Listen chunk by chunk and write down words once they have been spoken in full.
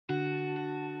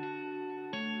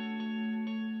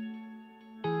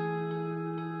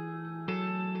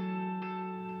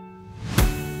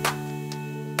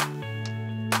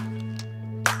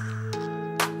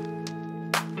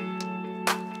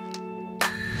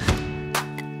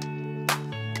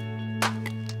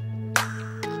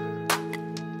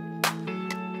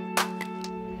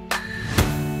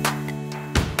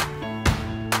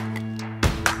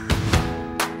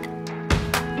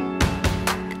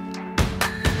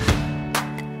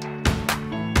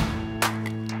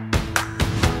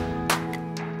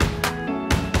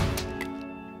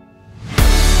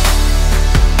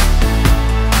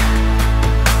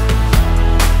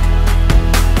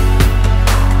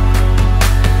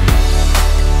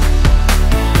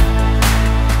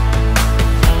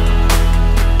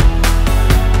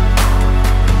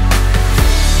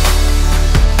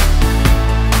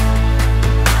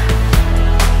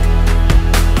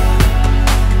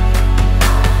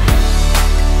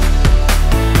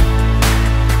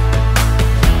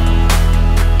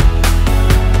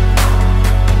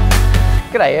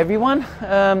G'day everyone.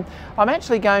 I'm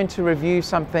actually going to review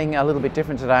something a little bit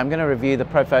different today. I'm going to review the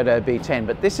Profoto B10,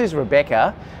 but this is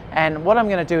Rebecca, and what I'm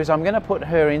going to do is I'm going to put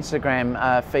her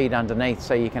Instagram feed underneath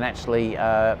so you can actually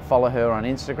follow her on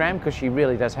Instagram, because she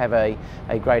really does have a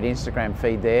great Instagram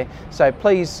feed there. So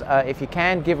please, if you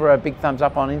can, give her a big thumbs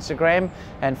up on Instagram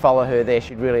and follow her there.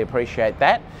 She'd really appreciate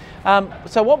that.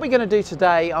 So what we're going to do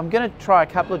today, I'm going to try a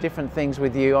couple of different things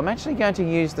with you. I'm actually going to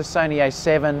use the Sony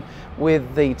a7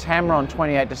 with the Tamron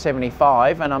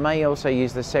 28-75, and I may also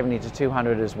use the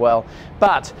 70-200 as well.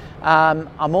 But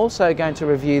I'm also going to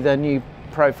review the new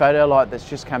Profoto light that's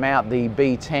just come out, the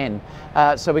B10.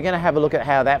 So we're going to have a look at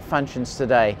how that functions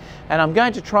today. And I'm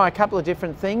going to try a couple of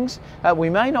different things. We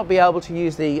may not be able to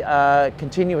use the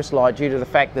continuous light due to the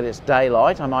fact that it's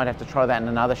daylight. I might have to try that in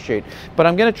another shoot. But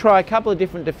I'm going to try a couple of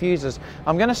different diffusers.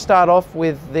 I'm going to start off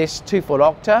with this 2-foot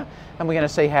octa, and we're going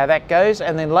to see how that goes.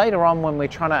 And then later on, when we're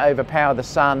trying to overpower the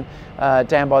sun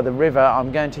down by the river,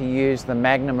 I'm going to use the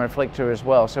Magnum reflector as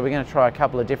well. So we're going to try a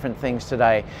couple of different things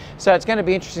today. So it's going to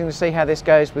be interesting to see how this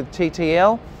goes with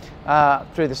TTL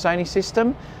through the Sony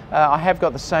system. I have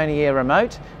got the Sony Air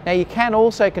remote. Now you can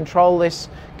also control this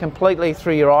completely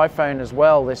through your iPhone as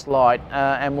well, this light,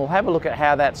 and we'll have a look at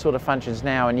how that sort of functions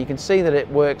now. And you can see that it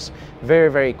works very,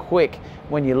 very quick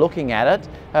when you're looking at it.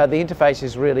 The interface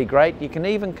is really great. You can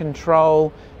even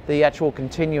control the actual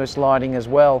continuous lighting as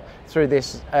well through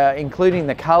this, including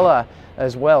the color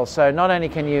as well. So not only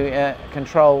can you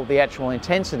control the actual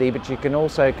intensity, but you can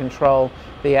also control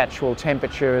the actual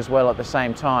temperature as well at the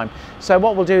same time. So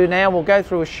what we'll do now, we'll go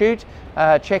through a shoot,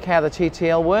 check how the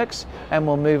TTL works, and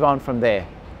we'll move on from there.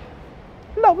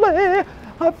 Lovely!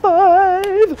 High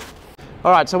five!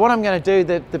 Alright, so what I'm going to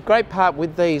do, the great part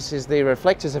with these is the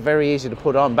reflectors are very easy to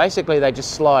put on. Basically they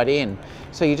just slide in.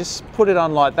 So you just put it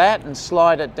on like that and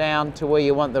slide it down to where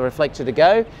you want the reflector to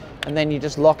go, and then you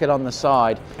just lock it on the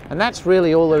side. And that's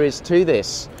really all there is to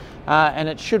this. And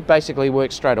it should basically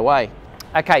work straight away.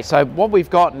 Okay, so what we've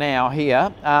got now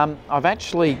here, I've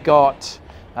actually got,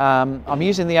 I'm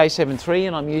using the a7 III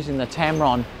and I'm using the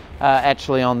Tamron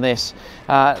actually on this.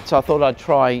 So I thought I'd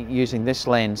try using this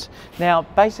lens. Now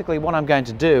basically what I'm going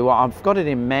to do, I've got it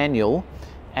in manual,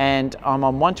 and I'm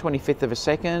on 1/25th of a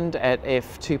second at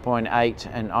f2.8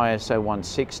 and ISO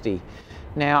 160.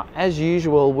 Now as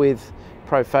usual with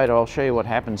Profoto, I'll show you what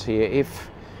happens here. If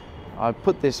I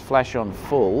put this flash on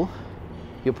full,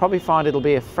 you'll probably find it'll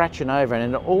be a fraction over,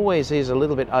 and it always is a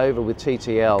little bit over with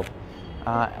TTL,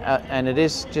 and it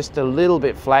is just a little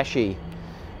bit flashy.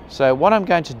 So what I'm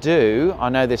going to do, I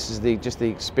know this is just the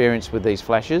experience with these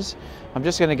flashes, I'm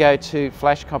just going to go to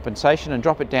flash compensation and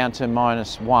drop it down to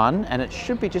 -1, and it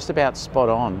should be just about spot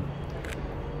on.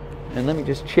 And let me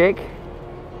just check.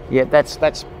 Yeah,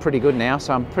 that's pretty good now,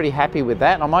 so I'm pretty happy with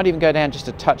that. I might even go down just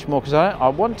a touch more, because I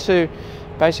want to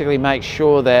basically make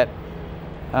sure that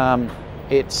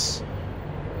it's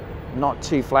not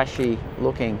too flashy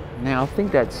looking. Now I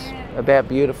think that's about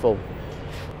beautiful.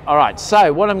 All right,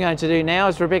 so what I'm going to do now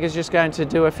is Rebecca's just going to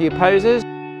do a few poses.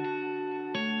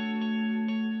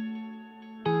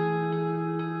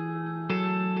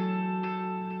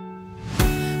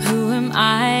 Who am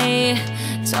I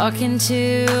talking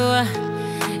to?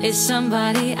 Is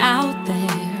somebody out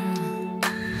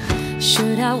there?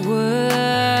 Should I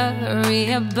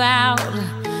worry about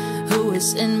who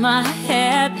is in my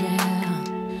head?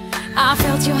 Yeah, I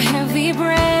felt your heavy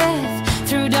breath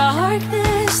through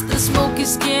darkness. The smoke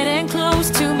is getting close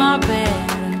to my bed.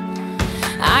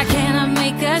 I cannot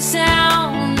make a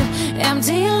sound,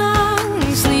 empty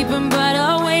lungs, sleeping but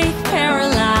awake.